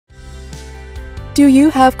Do you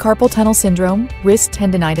have carpal tunnel syndrome, wrist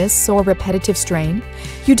tendinitis, or repetitive strain?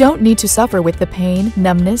 You don't need to suffer with the pain,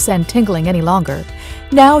 numbness, and tingling any longer.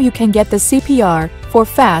 Now you can get the CPR for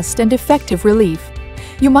fast and effective relief.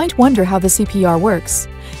 You might wonder how the CPR works.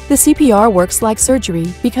 The CPR works like surgery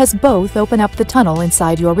because both open up the tunnel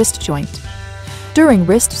inside your wrist joint. During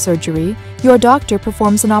wrist surgery, your doctor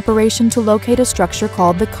performs an operation to locate a structure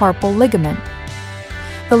called the carpal ligament.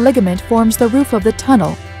 The ligament forms the roof of the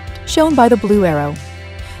tunnel, shown by the blue arrow.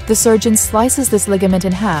 The surgeon slices this ligament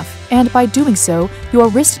in half, and by doing so, your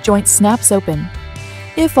wrist joint snaps open.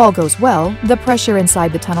 If all goes well, the pressure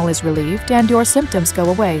inside the tunnel is relieved and your symptoms go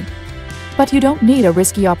away. But you don't need a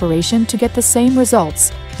risky operation to get the same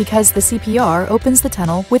results because the CPR opens the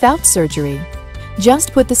tunnel without surgery.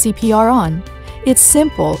 Just put the CPR on. It's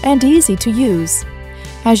simple and easy to use.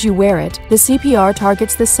 As you wear it, the CPR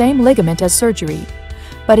targets the same ligament as surgery.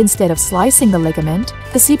 But instead of slicing the ligament,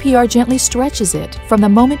 the CPR gently stretches it from the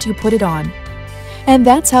moment you put it on. And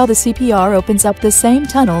that's how the CPR opens up the same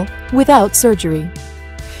tunnel without surgery.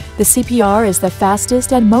 The CPR is the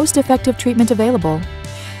fastest and most effective treatment available.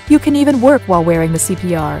 You can even work while wearing the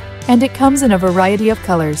CPR, and it comes in a variety of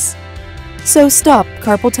colors. So stop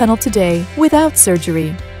carpal tunnel today without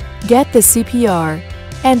surgery. Get the CPR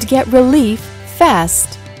and get relief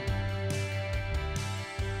fast.